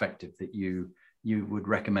your perspective that you would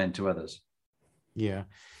recommend to others? Yeah.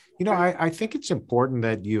 I think it's important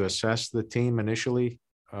that you assess the team initially.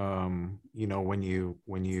 When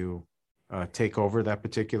you take over that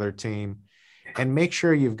particular team, and make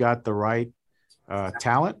sure you've got the right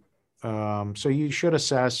talent. So you should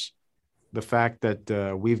assess the fact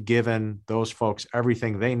that we've given those folks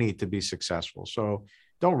everything they need to be successful. So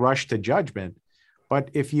don't rush to judgment. But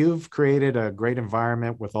if you've created a great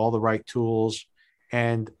environment with all the right tools,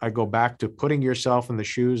 and I go back to putting yourself in the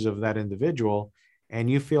shoes of that individual, and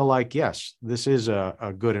you feel like, yes, this is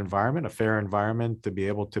a good environment, a fair environment to be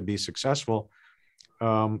able to be successful,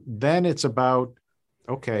 then it's about,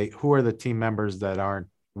 okay, who are the team members that aren't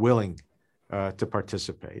willing to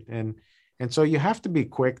participate? And so you have to be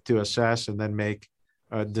quick to assess and then make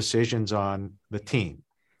decisions on the team.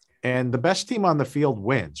 And the best team on the field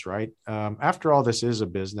wins, right? After all, this is a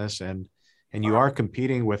business, and you are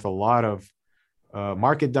competing with a lot of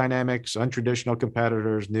market dynamics, untraditional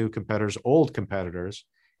competitors, new competitors, old competitors,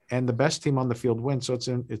 and the best team on the field wins. So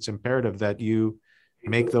it's imperative that you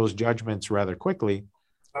make those judgments rather quickly,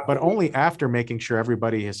 but only after making sure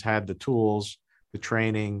everybody has had the tools, the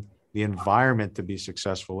training, the environment to be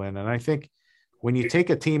successful in. And I think when you take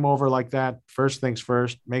a team over like that, first things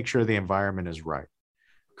first, make sure the environment is right.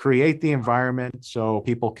 Create the environment so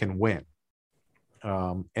people can win.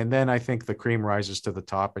 And then I think the cream rises to the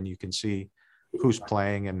top, and you can see who's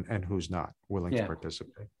playing and who's not willing to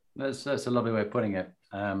participate. That's a lovely way of putting it.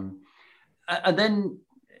 And then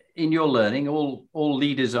in your learning, all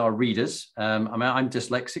leaders are readers. I'm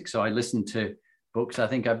dyslexic, so I listen to books. I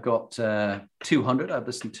think I've got 200 I've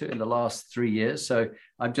listened to in the last 3 years. So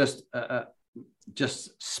I'm just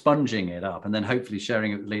sponging it up, and then hopefully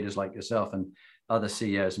sharing it with leaders like yourself and other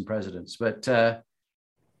CEOs and presidents. But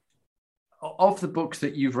of the books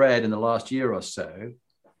that you've read in the last year or so,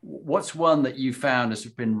 what's one that you found has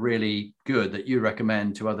been really good that you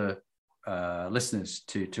recommend to other listeners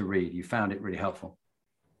to read? You found it really helpful?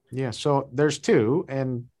 Yeah, so there's two,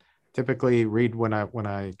 and typically read when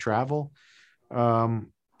I travel.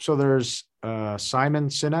 So there's Simon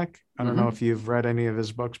Sinek. I don't know if you've read any of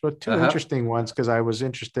his books, but two interesting ones, because I was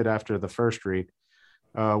interested after the first read,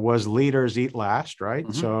 was Leaders Eat Last,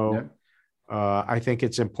 right? So I think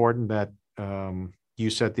it's important that you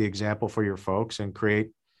set the example for your folks and create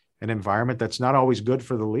an environment that's not always good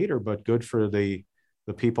for the leader, but good for the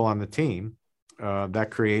people on the team.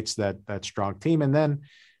 That creates that strong team. And then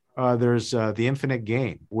there's The Infinite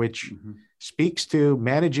Game, which speaks to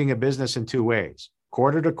managing a business in two ways: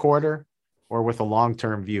 quarter to quarter or with a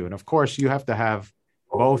long-term view. And of course, you have to have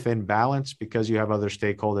both in balance, because you have other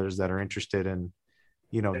stakeholders that are interested in,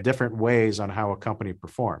 different ways on how a company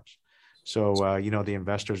performs. So, the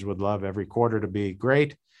investors would love every quarter to be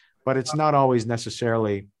great, but it's not always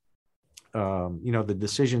necessarily, the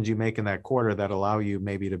decisions you make in that quarter that allow you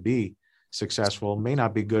maybe to be successful may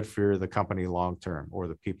not be good for the company long-term or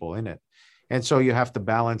the people in it. And so you have to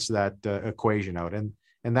balance that equation out. And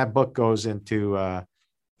that book goes into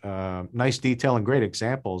nice detail and great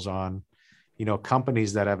examples on,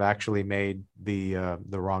 companies that have actually made the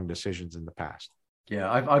wrong decisions in the past. Yeah,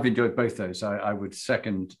 I've enjoyed both those. I would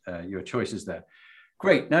second your choices there.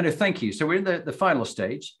 Great. No, thank you. So we're in the final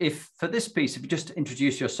stage. If you just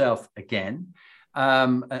introduce yourself again,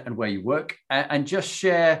 and where you work, and just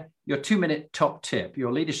share your 2-minute top tip,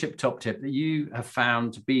 your leadership top tip that you have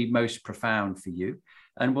found to be most profound for you.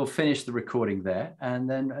 And we'll finish the recording there and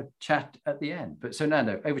then a chat at the end. But so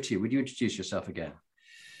Nando, over to you. Would you introduce yourself again?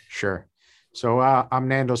 Sure. So I'm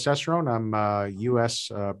Nando Cesarone. I'm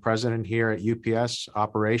U.S. president here at UPS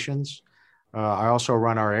Operations. I also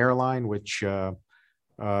run our airline, which operates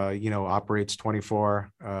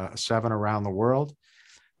 24/7 around the world.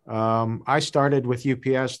 I started with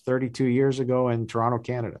UPS 32 years ago in Toronto,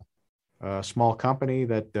 Canada, a small company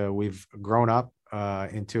that we've grown up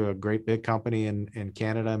into a great big company in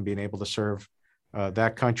Canada, and being able to serve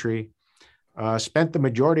that country. Spent the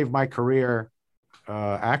majority of my career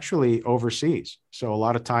actually overseas. So a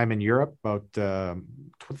lot of time in Europe, about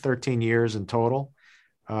 13 years in total.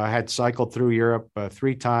 Had cycled through Europe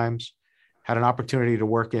 3 times, had an opportunity to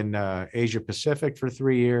work in Asia Pacific for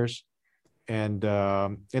 3 years. And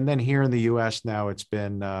then here in the U.S. now, it's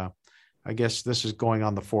been, I guess this is going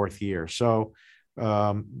on the 4th year. So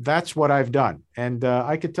That's what I've done. And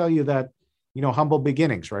I could tell you that, humble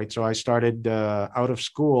beginnings, right? So I started out of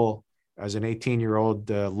school as an 18-year-old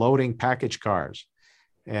loading package cars.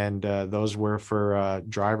 And those were for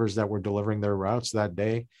drivers that were delivering their routes that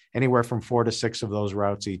day, anywhere from 4 to 6 of those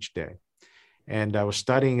routes each day. And I was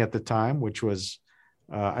studying at the time, which was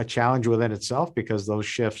a challenge within itself because those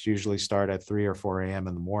shifts usually start at 3 or 4 a.m.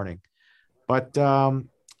 in the morning. But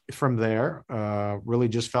from there, really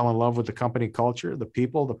just fell in love with the company culture, the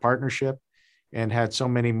people, the partnership, and had so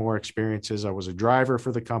many more experiences. I was a driver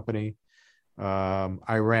for the company.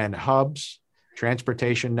 I ran hubs,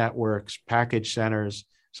 transportation networks, package centers,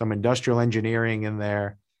 some industrial engineering in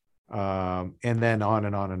there, and then on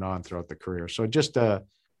and on and on throughout the career. So just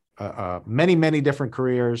many, many different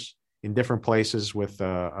careers in different places with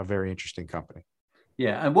a very interesting company.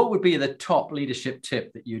 Yeah. And what would be the top leadership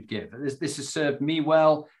tip that you'd give? This has served me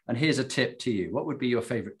well, and here's a tip to you. What would be your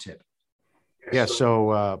favorite tip? Yeah.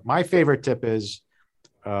 So my favorite tip is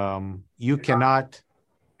you cannot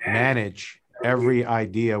manage every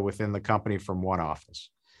idea within the company from one office.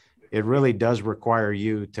 It really does require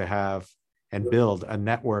you to have and build a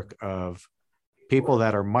network of people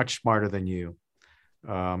that are much smarter than you.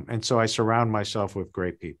 And so I surround myself with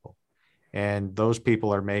great people. And those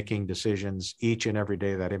people are making decisions each and every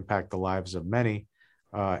day that impact the lives of many,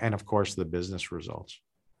 and of course, the business results.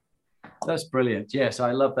 That's brilliant. Yes,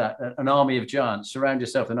 I love that. An army of giants. Surround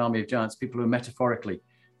yourself with an army of giants, people who are metaphorically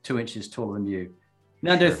 2 inches taller than you.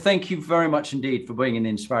 Nando, sure. Thank you very much indeed for being in the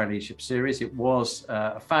Inspiring Leadership series. It was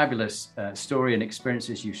a fabulous story and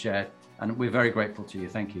experiences you shared, and we're very grateful to you.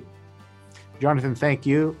 Thank you. Jonathan, thank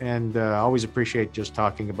you. And I always appreciate just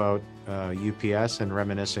talking about UPS and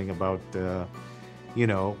reminiscing about,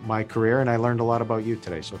 my career. And I learned a lot about you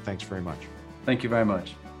today. So thanks very much. Thank you very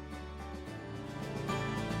much.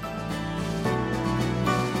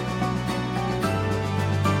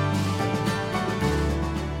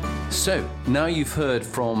 So now you've heard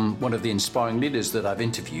from one of the inspiring leaders that I've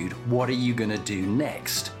interviewed, what are you going to do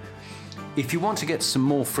next? If you want to get some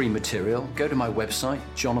more free material, go to my website,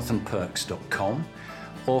 jonathanperks.com,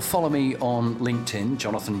 or follow me on LinkedIn,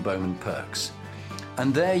 Jonathan Bowman Perks.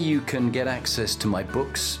 And there you can get access to my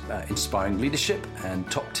books, Inspiring Leadership and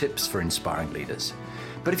Top Tips for Inspiring Leaders.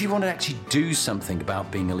 But if you want to actually do something about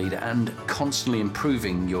being a leader and constantly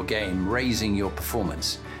improving your game, raising your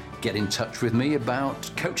performance, get in touch with me about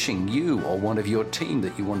coaching you or one of your team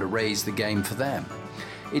that you want to raise the game for them.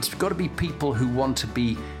 It's got to be people who want to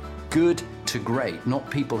be good to great, not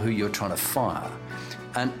people who you're trying to fire.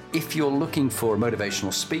 And if you're looking for a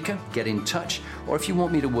motivational speaker, get in touch. Or if you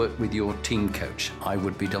want me to work with your team coach, I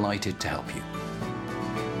would be delighted to help you.